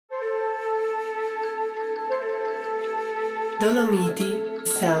Dolomiti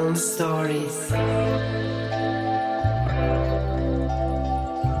Sound Stories.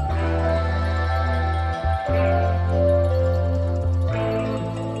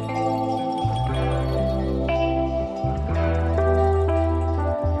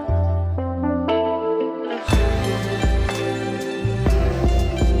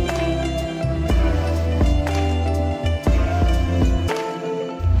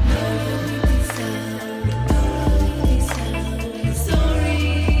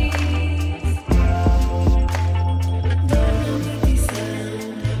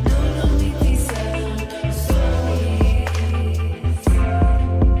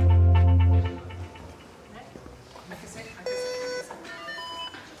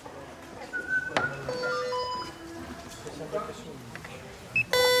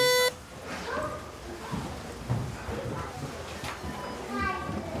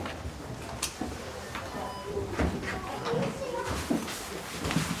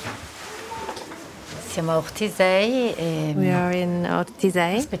 Siamo a Ortisei e We are in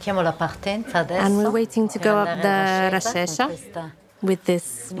Ortisei aspettiamo la partenza adesso. and we're waiting to go up the Rascescia with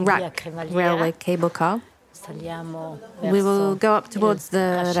this rack railway cable car. Saliamo We will go up towards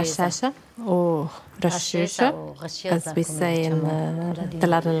the Rascesa. Rascescia or Rascescia, as we say in the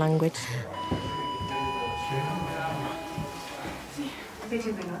Latin language.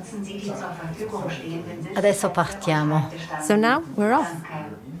 Adesso partiamo. So now we're off.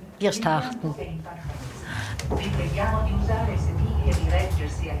 Wir starten. Vi preghiamo di usare sedili e di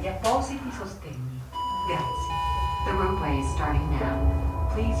reggersi agli appositi sostegni. Grazie. The roadway is starting now.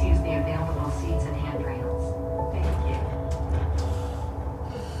 Please use the available seats and handrails. Thank you.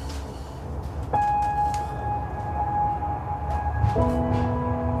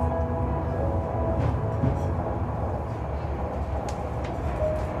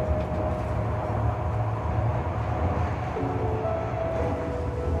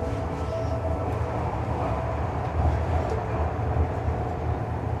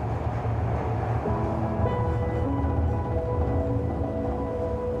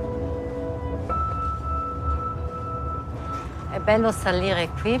 È bello salire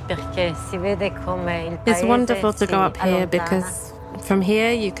qui perché si vede come il It's paese wonderful to si go up here allontana. because from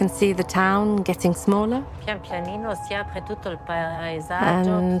here you can see the town getting smaller, Pian pianino si apre tutto il paesaggio,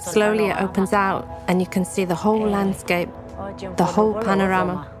 and tutto il slowly it panorama. opens out and you can see the whole landscape, Oggi è un the po' whole nuvoloso,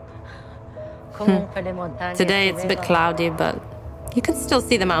 panorama. ma comunque le montagne Today si it's a bit vedono. cloudy, but you can still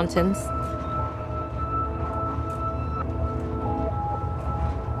see the mountains.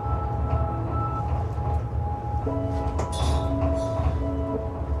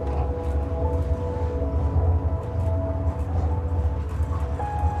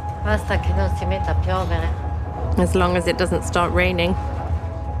 Basta che non si metta a piovere. As long as it doesn't start raining.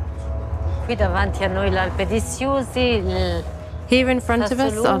 Qui davanti a noi l'Alpe di Siusi, Here in front of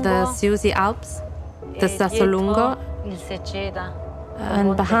us are the Sassolungo, Siusi Alps, the e Sassolungo, dietro il Seceda.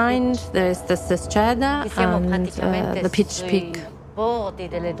 and behind there is the Seceda Qui siamo and praticamente the Pitch sui Peak. bordi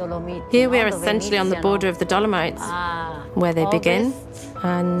delle Dolomiti. Here we no? are Dove essentially on the iniziano border of the Dolomites, a where they begin, ovest,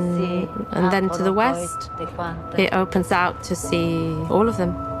 and si then to the aprono west, poi tutte quante. it opens out to see all of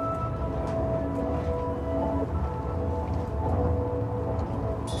them.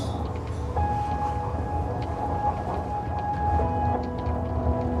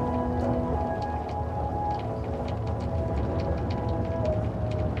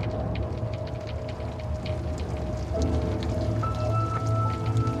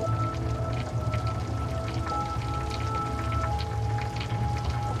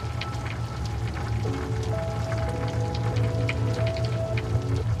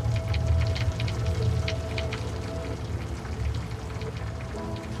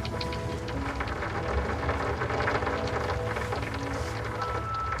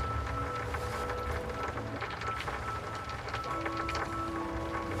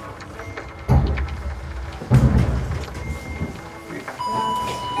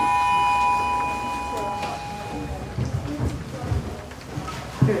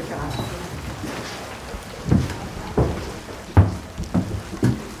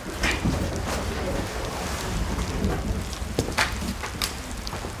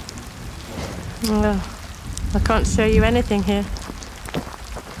 Oh, I can't show you anything here.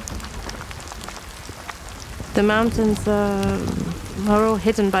 The mountains are all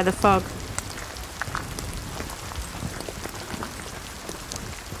hidden by the fog.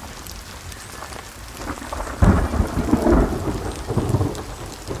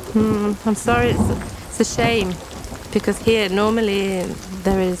 I'm sorry, it's a shame, because here normally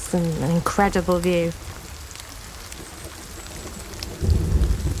there is an incredible view.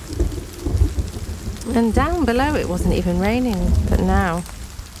 And down below it wasn't even raining, but now.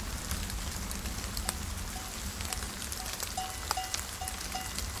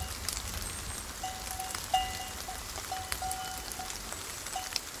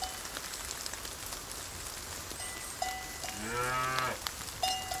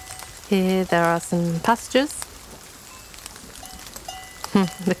 Here there are some pastures.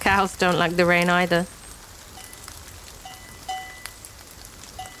 The cows don't like the rain either.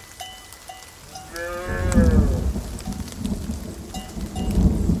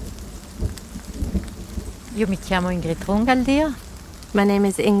 Io mi chiamo Ingrid Runggaldier. My name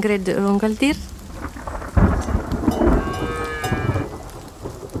is Ingrid Runggaldier.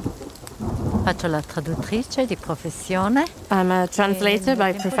 Faccio la traduttrice di professione. I'm a translator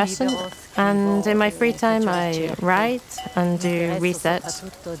by profession, and in my free time I write and do research.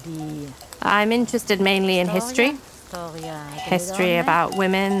 I'm interested mainly in history about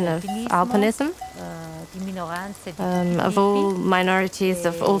women, of alpinism, of all minorities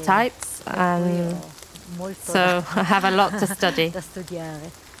of all types, and so I have a lot to study.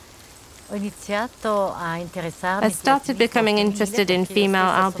 I started becoming interested in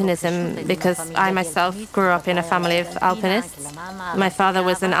female alpinism because I myself grew up in a family of alpinists. My father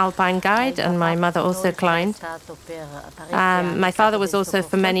was an alpine guide and my mother also climbed. My father was also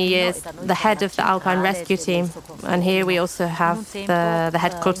for many years the head of the alpine rescue team, and here we also have the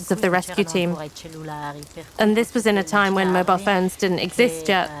headquarters of the rescue team. And this was in a time when mobile phones didn't exist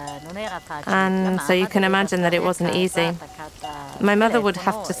yet, and so you can imagine that it wasn't easy. My mother would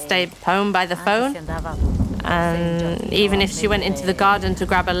have to stay home by the phone, and even if she went into the garden to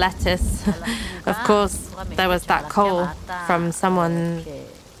grab a lettuce, of course there was that call from someone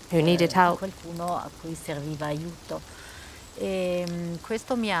who needed help.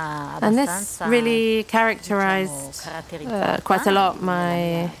 And this really characterized quite a lot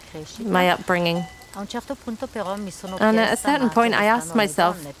my upbringing. And at a certain point I asked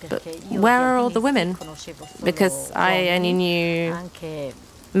myself, but where are all the women? Because I only knew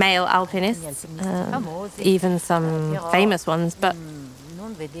male alpinists, even some famous ones, but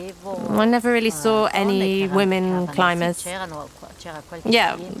I never really saw any women climbers.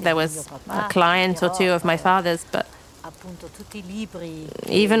 Yeah, there was a client or two of my father's, but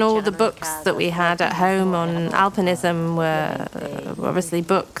even all the books that we had at home on alpinism were obviously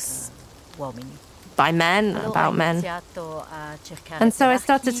books by men, about men. And so I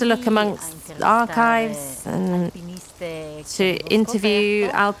started to look amongst archives and to interview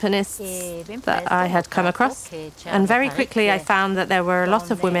alpinists that I had come across. And very quickly I found that there were a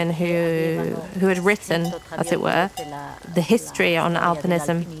lot of women who had written, as it were, the history on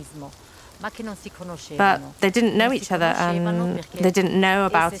alpinism. But they didn't know each other, and they didn't know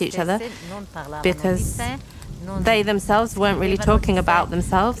about each other because they themselves weren't really talking about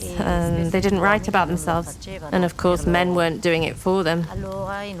themselves, and they didn't write about themselves. And of course, men weren't doing it for them.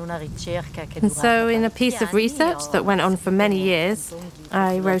 And so in a piece of research that went on for many years,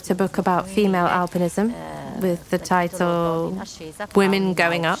 I wrote a book about female alpinism with the title Women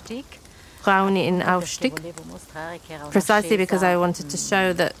Going Up, Frauen in Aufstieg, precisely because I wanted to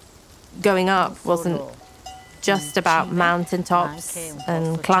show that going up wasn't just about mountaintops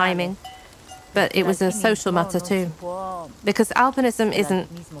and climbing, but it was a social matter too. Because alpinism isn't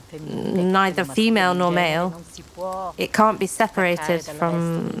neither female nor male. It can't be separated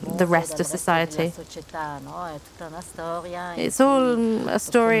from the rest of society. It's all a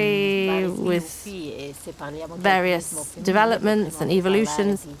story with various developments and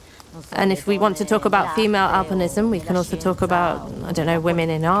evolutions. And if we want to talk about female alpinism, we can also talk about, I don't know, women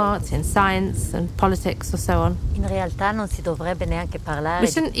in art, in science, and politics, or so on. We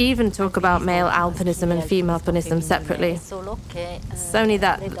shouldn't even talk about male alpinism and female alpinism separately. It's only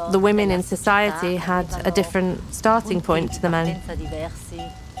that the women in society had a different starting point to the men.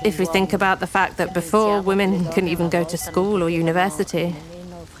 If we think about the fact that before women couldn't even go to school or university,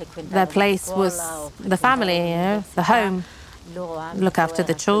 their place was the family, the home. Look after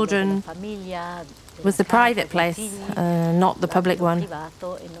the children was the private place, not the public one.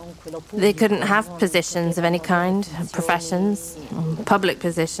 They couldn't have positions of any kind, professions, public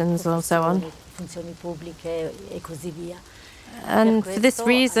positions, or so on. And for this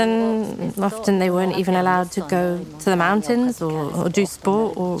reason, often they weren't even allowed to go to the mountains or do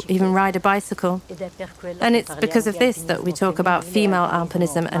sport or even ride a bicycle. And it's because of this that we talk about female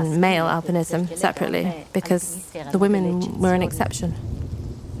alpinism and male alpinism separately, because the women were an exception.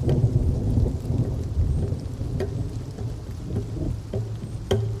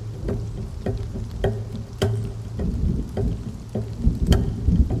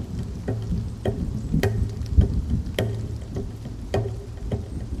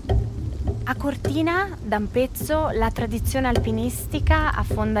 A Cortina, da un pezzo, la tradizione alpinistica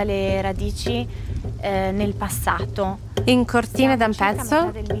affonda le radici nel passato. In Cortina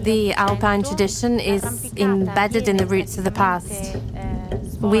d'Ampezzo, the alpine tradition is embedded in the roots of the past.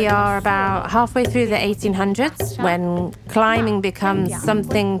 We are about halfway through the 1800s when climbing becomes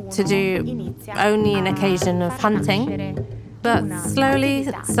something to do only in occasion of hunting. But slowly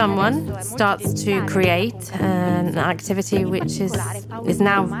someone starts to create an activity which is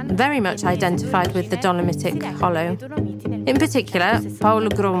now very much identified with the Dolomitic Hollow. In particular, Paul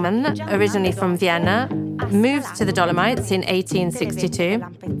Grohmann, originally from Vienna, moved to the Dolomites in 1862,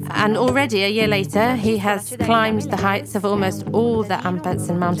 and already a year later he has climbed the heights of almost all the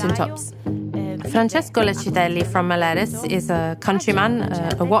Ampezzen mountaintops. Francesco Lacedelli from Maleris is a countryman,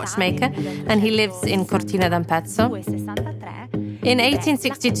 a watchmaker, and he lives in Cortina d'Ampezzo. In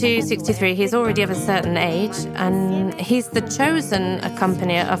 1862-63, he's already of a certain age, and he's the chosen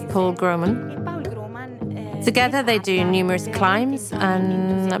accompanier of Paul Grohmann. Together they do numerous climbs,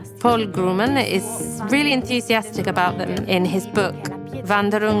 and Paul Grohmann is really enthusiastic about them in his book,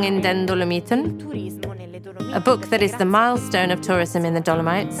 Wanderung in den Dolomiten, a book that is the milestone of tourism in the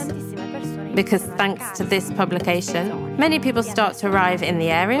Dolomites, because thanks to this publication, many people start to arrive in the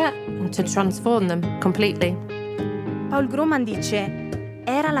area to transform them completely. Paul Grohmann dice: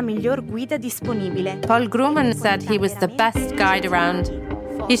 era la miglior guida disponibile. Paul Grohmann said he was the best guide around.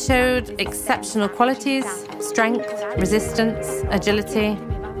 He showed exceptional qualities, strength, resistance, agility,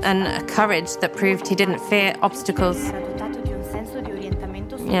 and a courage that proved he didn't fear obstacles.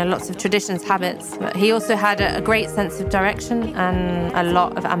 Lots of traditions, habits, but he also had a great sense of direction and a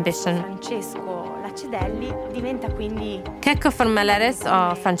lot of ambition. Checco from Maleris,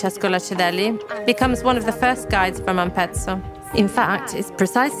 or Francesco Lacedelli, becomes one of the first guides from Ampezzo. In fact, it's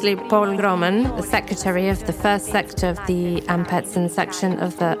precisely Paul Grohmann, the secretary of the first sector of the Ampezzen section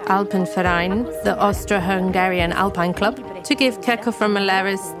of the Alpenverein, the Austro-Hungarian Alpine Club, to give Checco from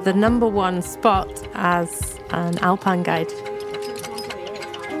Maleris the #1 spot as an alpine guide.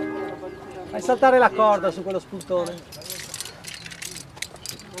 Fai saltare la corda su quello spuntone.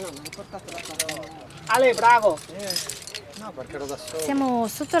 Ale, bravo! No, perché ero da solo. Siamo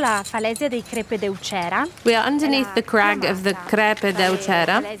sotto la falesia dei Crepe d'Eucera. We are underneath the crag of the Crepe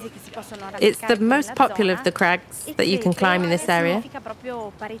d'Eucera. It's the most popular of the crags that you can climb in this area.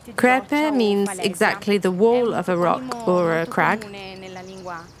 Crepe means exactly the wall of a rock or a crag.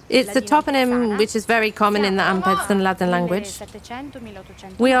 It's a toponym which is very common in the Ampezzen Latin language.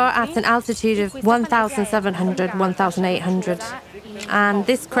 We are at an altitude of 1,700, 1,800. And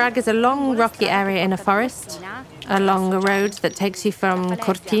this crag is a long rocky area in a forest, along a road that takes you from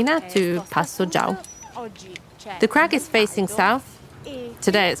Cortina to Passo Giau. The crag is facing south.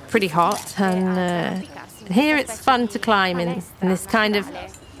 Today it's pretty hot, and here it's fun to climb in this kind of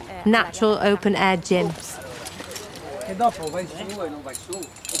natural open-air gym. E dopo vai su e non vai su,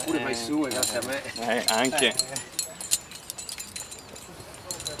 oppure vai su e grazie a me. Anche.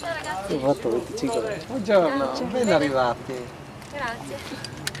 Ho fatto 25. Buongiorno, ben arrivati. Grazie.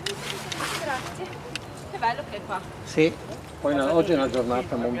 Grazie. Che bello che è qua. Sì, poi oggi è una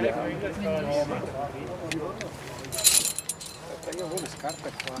giornata mondiale. Io ho le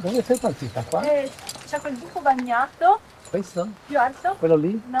scarpe qua. Dove sei partita qua? C'è quel buco bagnato. Questo? Più alto? Quello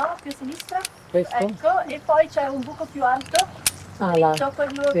lì? No, più a sinistra. Questo? Ecco, e poi c'è un buco più alto. Là.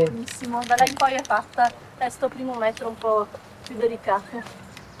 Quello sì. Buonissimo. Da là in poi è fatta sto primo metro un po' più delicato.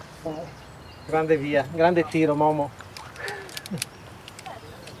 Grande via, grande tiro, Momo.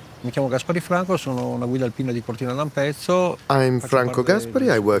 Mi chiamo Gaspari Franco, sono una guida alpina di Cortina d'Ampezzo. I'm Franco Gaspari.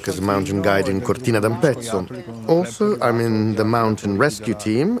 I work as a mountain guide in Cortina d'Ampezzo. Also, I'm in the mountain rescue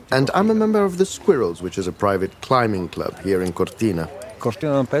team, and I'm a member of the Squirrels, which is a private climbing club here in Cortina.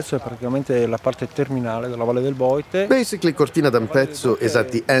 Cortina d'Ampezzo è praticamente la parte terminale della Valle del Boite. Basically, Cortina d'Ampezzo is at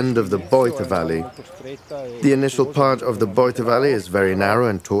the end of the Boite Valley. The initial part of the Boite Valley is very narrow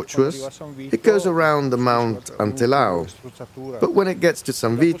and tortuous. It goes around the Mount Antelao. But when it gets to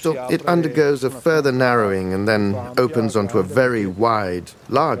San Vito, it undergoes a further narrowing and then opens onto a very wide,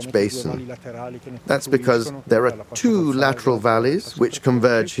 large basin. That's because there are two lateral valleys which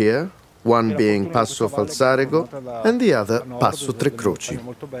converge here, one being Passo Falzarego and the other Passo Tre Croci.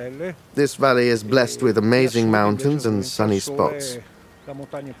 This valley is blessed with amazing mountains and sunny spots.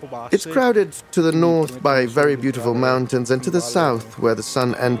 It's crowded to the north by very beautiful mountains and to the south where the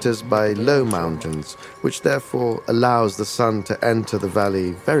sun enters by low mountains, which therefore allows the sun to enter the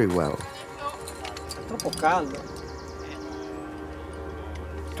valley very well.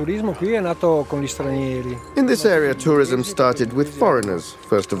 In this area, tourism started with foreigners,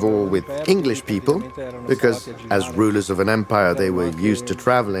 first of all with English people, because as rulers of an empire they were used to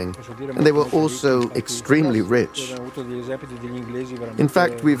traveling, and they were also extremely rich. In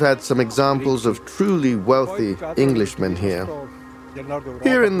fact, we've had some examples of truly wealthy Englishmen here.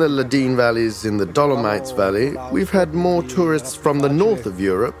 Here in the Ladine valleys in the Dolomites Valley, we've had more tourists from the north of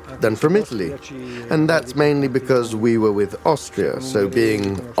Europe than from Italy. And that's mainly because we were with Austria. So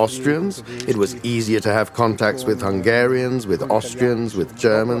being Austrians, it was easier to have contacts with Hungarians, with Austrians, with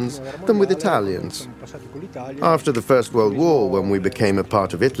Germans, than with Italians. After the First World War, when we became a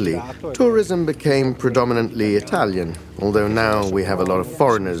part of Italy, tourism became predominantly Italian, although now we have a lot of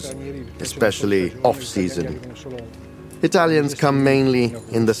foreigners, especially off-season. Italians come mainly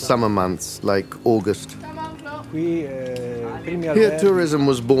in the summer months, like August. Here, tourism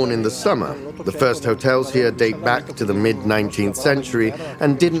was born in the summer. The first hotels here date back to the mid-19th century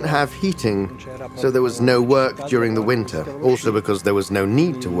and didn't have heating, so there was no work during the winter, also because there was no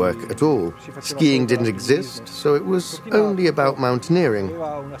need to work at all. Skiing didn't exist, so it was only about mountaineering.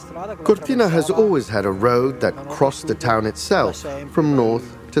 Cortina has always had a road that crossed the town itself, from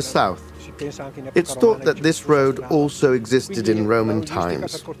north to south. It's thought that this road also existed in Roman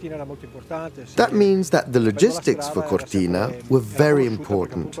times. That means that the logistics for Cortina were very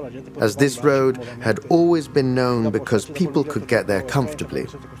important, as this road had always been known because people could get there comfortably.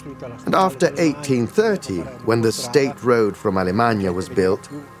 And after 1830, when the state road from Alemagna was built,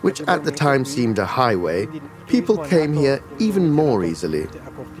 which at the time seemed a highway, people came here even more easily.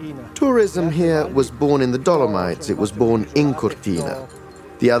 Tourism here was born in the Dolomites, it was born in Cortina.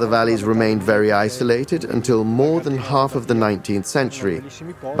 The other valleys remained very isolated until more than half of the 19th century.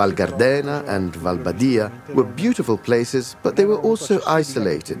 Val Gardena and Val Badia were beautiful places, but they were also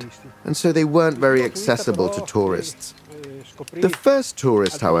isolated, and so they weren't very accessible to tourists. The first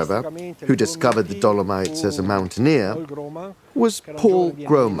tourist, however, who discovered the Dolomites as a mountaineer was Paul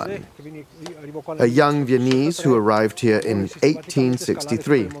Grohmann, a young Viennese who arrived here in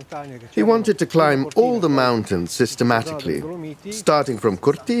 1863. He wanted to climb all the mountains systematically, starting from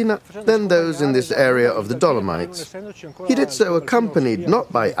Cortina, then those in this area of the Dolomites. He did so accompanied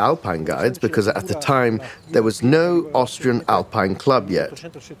not by alpine guides, because at the time there was no Austrian alpine club yet.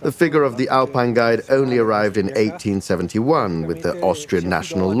 The figure of the alpine guide only arrived in 1871 with the Austrian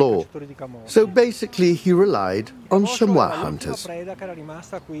national law. So basically he relied on chamois hunters.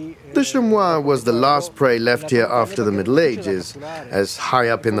 The chamois was the last prey left here after the Middle Ages, as high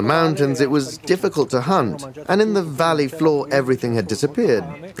up in the mountains it was difficult to hunt, and in the valley floor everything had disappeared.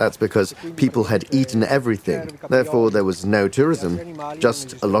 That's because people had eaten everything, therefore there was no tourism,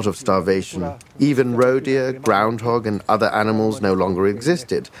 just a lot of starvation. Even roe deer, groundhog and other animals no longer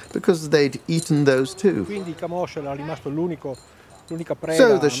existed, because they'd eaten those too.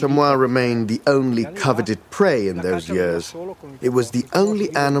 So the chamois remained the only coveted prey in those years. It was the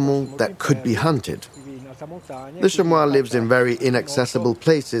only animal that could be hunted. The chamois lives in very inaccessible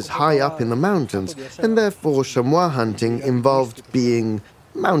places high up in the mountains, and therefore chamois hunting involved being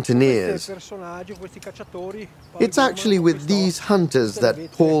mountaineers. It's actually with these hunters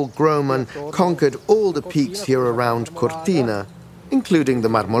that Paul Grohmann conquered all the peaks here around Cortina, including the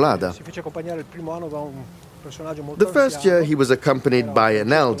Marmolada. The first year he was accompanied by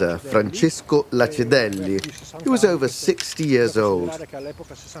an elder, Francesco Lacedelli, who was over 60 years old.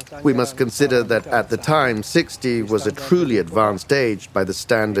 We must consider that at the time 60 was a truly advanced age by the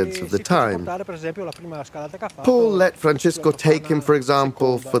standards of the time. Paul let Francesco take him, for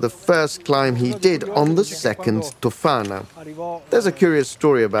example, for the first climb he did on the second Tofana. There's a curious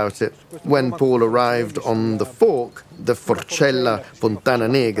story about it. When Paul arrived on the fork, the Forcella Fontana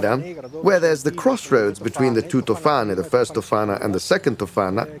Negra, where there's the crossroads between the two Tofane, the first Tofana and the second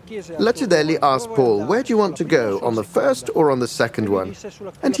Tofana, Lacedelli asked Paul, "Where do you want to go, on the first or on the second one?"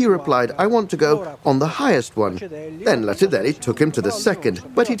 And he replied, "I want to go on the highest one." Then Lacedelli took him to the second,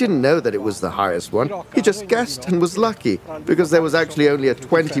 but he didn't know that it was the highest one. He just guessed and was lucky, because there was actually only a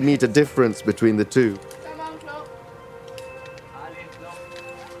 20-meter difference between the two.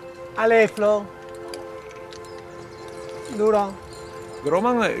 Ale, Flo. Duro.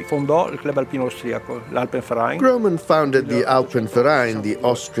 Grohmann fondò il club alpino austriaco, l'Alpenverein. Grohmann founded the Alpenverein, the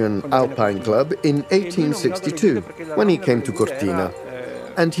Austrian Alpine Club, in 1862, when he came to Cortina.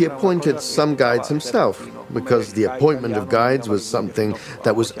 And he appointed some guides himself, because the appointment of guides was something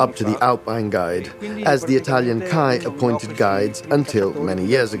that was up to the Alpine guide, as the Italian CAI appointed guides until many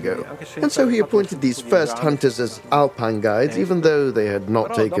years ago. And so he appointed these first hunters as Alpine guides, even though they had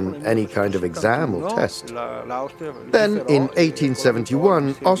not taken any kind of exam or test. Then, in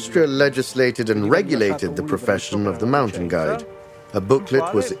 1871, Austria legislated and regulated the profession of the mountain guide. A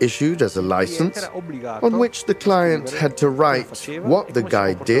booklet was issued as a license on which the client had to write what the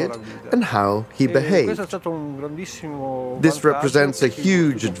guide did and how he behaved. This represents a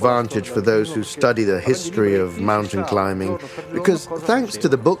huge advantage for those who study the history of mountain climbing, because thanks to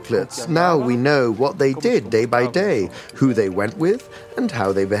the booklets, now we know what they did day by day, who they went with, and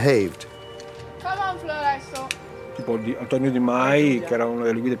how they behaved.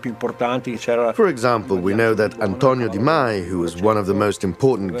 For example, we know that Antonio Di Mai, who was one of the most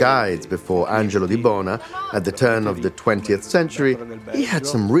important guides before Angelo di Bona at the turn of the 20th century, he had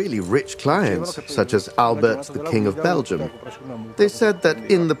some really rich clients, such as Albert, the King of Belgium. They said that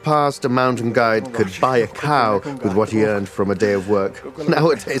in the past a mountain guide could buy a cow with what he earned from a day of work.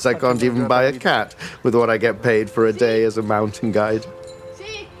 Nowadays I can't even buy a cat with what I get paid for a day as a mountain guide.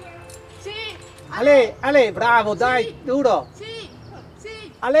 Ale, Ale, bravo, dai, duro. Sì,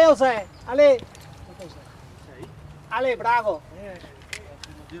 sì. Ale, José, Ale. Ale, bravo.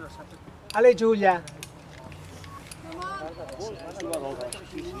 Ale, Giulia.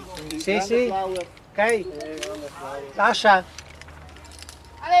 Sì, sì. Ok. Lascia.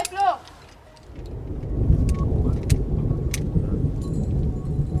 Ale, Flo.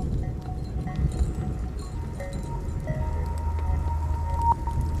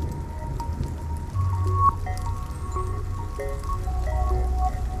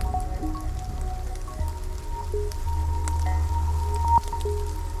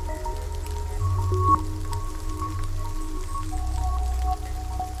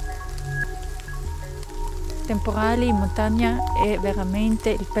 Temporali in montagna è veramente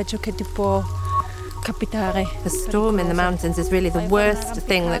il peggio che ti può capitare. The storm in the mountains is really the worst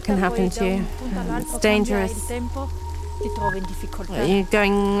thing that can happen to you. It's dangerous. You're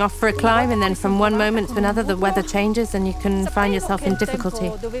going off for a climb and then from one moment to another the weather changes and you can find yourself in difficulty.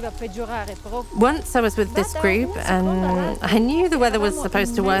 Once I was with this group and I knew the weather was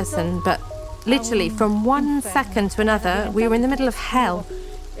supposed to worsen, but literally from one second to another we were in the middle of hell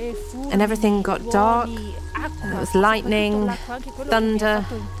and everything got dark. There was lightning, thunder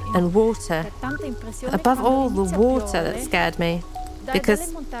and water. Above all, the water that scared me.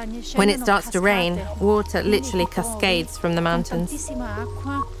 Because when it starts to rain, water literally cascades from the mountains.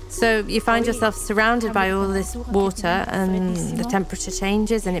 So you find yourself surrounded by all this water and the temperature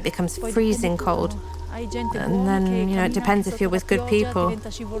changes and it becomes freezing cold. And then, it depends if you're with good people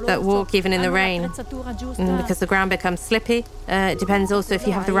that walk even in the rain. And because the ground becomes slippy, it depends also if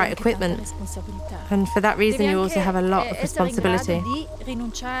you have the right equipment. And for that reason, you also have a lot of responsibility.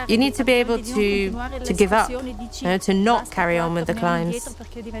 You need to be able to give up, to not carry on with the climbs.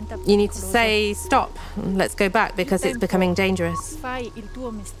 You need to say, stop, let's go back because it's becoming dangerous.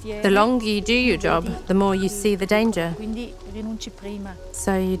 The longer you do your job, the more you see the danger.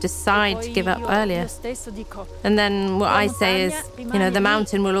 So you decide to give up earlier. And then what I say is, the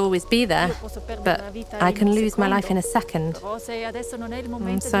mountain will always be there, but I can lose my life in a second.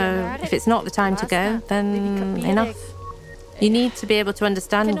 And so if it's not the time to go, then enough. You need to be able to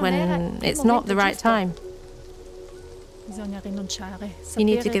understand when it's not the right time. You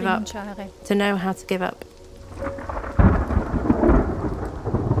need to give up, to know how to give up.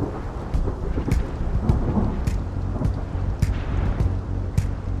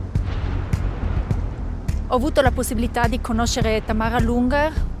 Ho avuto la possibilità di conoscere Tamara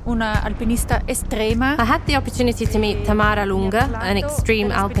Lunger, una alpinista estrema. I had the opportunity to meet Tamara Lunger, an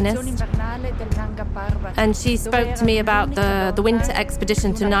extreme alpinist, and she spoke to me about the winter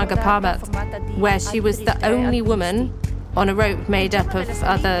expedition to Nanga Parbat, where she was the only woman on a rope made up of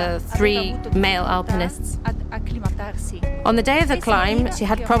other 3 male alpinists. On the day of the climb, she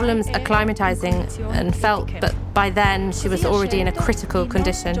had problems acclimatizing and felt that by then she was already in a critical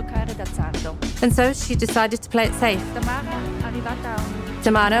condition. And so she decided to play it safe.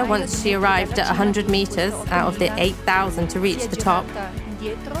 Tamara, once she arrived at 100 meters out of the 8,000 to reach the top,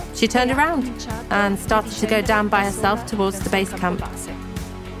 she turned around and started to go down by herself towards the base camp.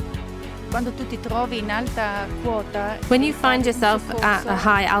 When you find yourself at a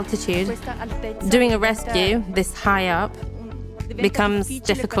high altitude, doing a rescue this high up becomes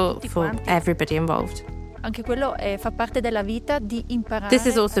difficult for everybody involved. This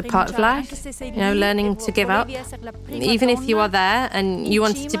is also part of life, learning to give up. Even if you are there and you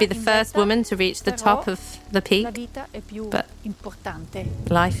wanted to be the first woman to reach the top of the peak, but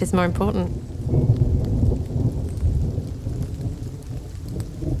life is more important.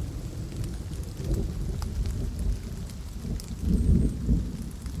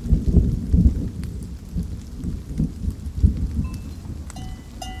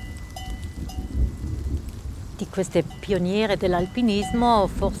 Queste pioniere dell'alpinismo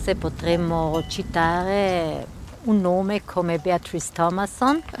forse potremmo citare un nome come Beatrice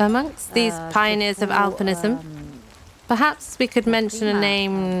Tomasson. Amongst these pioneers of alpinism, perhaps we could mention a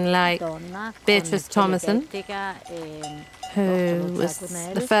name like Beatrice Tomasson, who was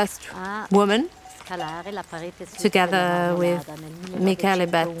the first woman, together with Michele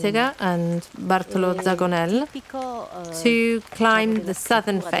Bettega and Bartolo Zagonel, to climb the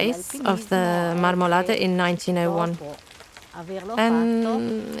southern face of the Marmolada in 1901.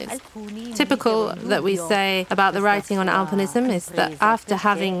 And it's typical that we say about the writing on alpinism is that after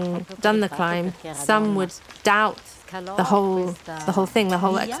having done the climb, some would doubt the whole thing, the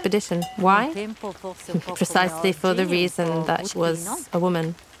whole expedition. Why? Precisely for the reason that she was a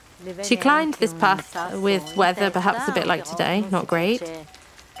woman. She climbed this path with weather perhaps a bit like today, not great,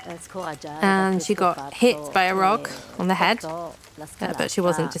 and she got hit by a rock on the head, but she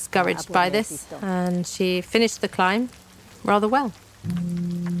wasn't discouraged by this, and she finished the climb rather well.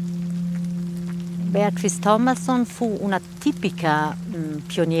 Beatrice Tomasson fu una tipica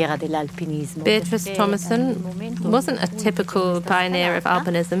pioniera dell'alpinismo. Beatrice Tomasson wasn't a typical pioneer of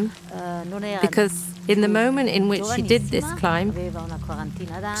alpinism because in the moment in which she did this climb,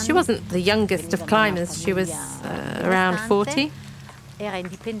 she wasn't the youngest of climbers. She was around 40.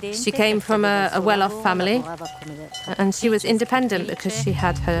 She came from a well-off family, and she was independent because she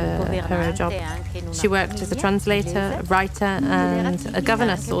had her own job. She worked as a translator, a writer, and a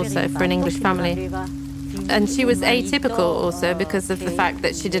governess also for an English family. And she was atypical also because of the fact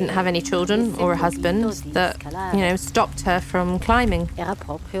that she didn't have any children or a husband that, stopped her from climbing.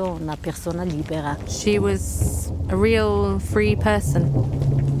 She was a real free person.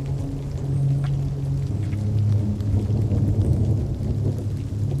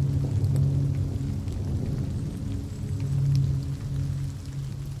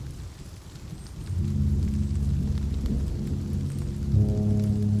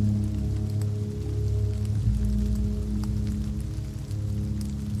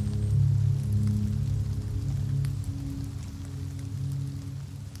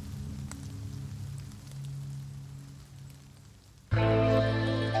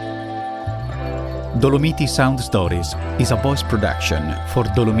 Dolomiti Sound Stories is a voice production for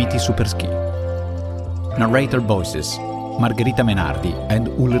Dolomiti Superski. Narrator voices Margherita Menardi and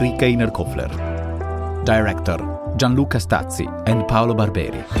Ulrike Inerkofler. Director Gianluca Stazzi and Paolo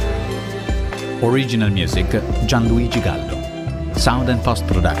Barberi. Original music Gianluigi Gallo. Sound and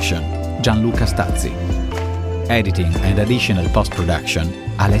post-production Gianluca Stazzi. Editing and additional post-production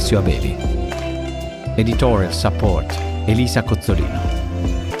Alessio Abeli. Editorial support Elisa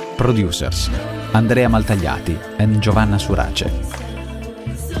Cozzolino. Producers Andrea Maltagliati and Giovanna Surace.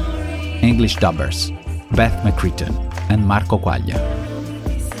 English dubbers Beth McCritton and Marco Quaglia.